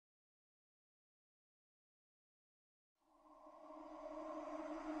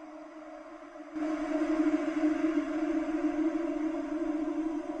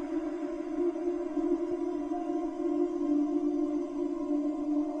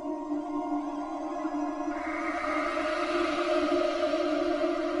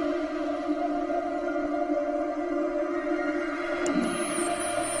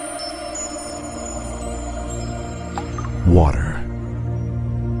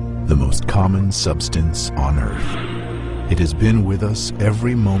most common substance on Earth. It has been with us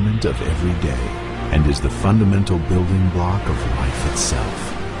every moment of every day and is the fundamental building block of life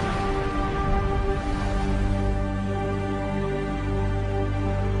itself.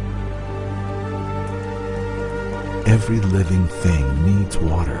 Every living thing needs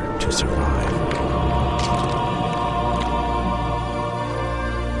water to survive.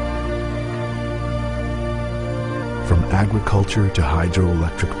 From agriculture to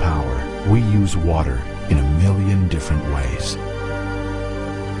hydroelectric power, we use water in a million different ways.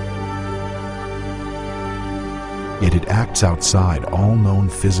 Yet it acts outside all known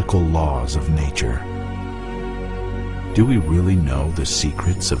physical laws of nature. Do we really know the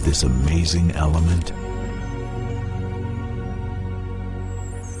secrets of this amazing element?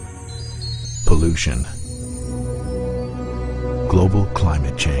 Pollution, global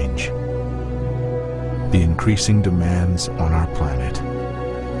climate change, the increasing demands on our planet.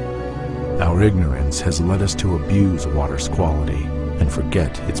 Our ignorance has led us to abuse water's quality and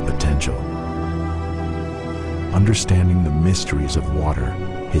forget its potential. Understanding the mysteries of water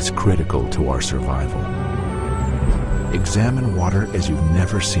is critical to our survival. Examine water as you've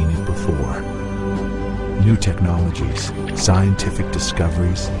never seen it before. New technologies, scientific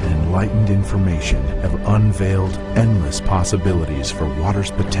discoveries, and enlightened information have unveiled endless possibilities for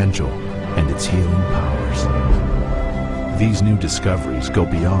water's potential and its healing powers. These new discoveries go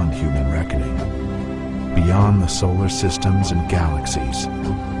beyond human reckoning, beyond the solar systems and galaxies,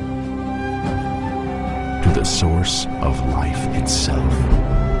 to the source of life itself.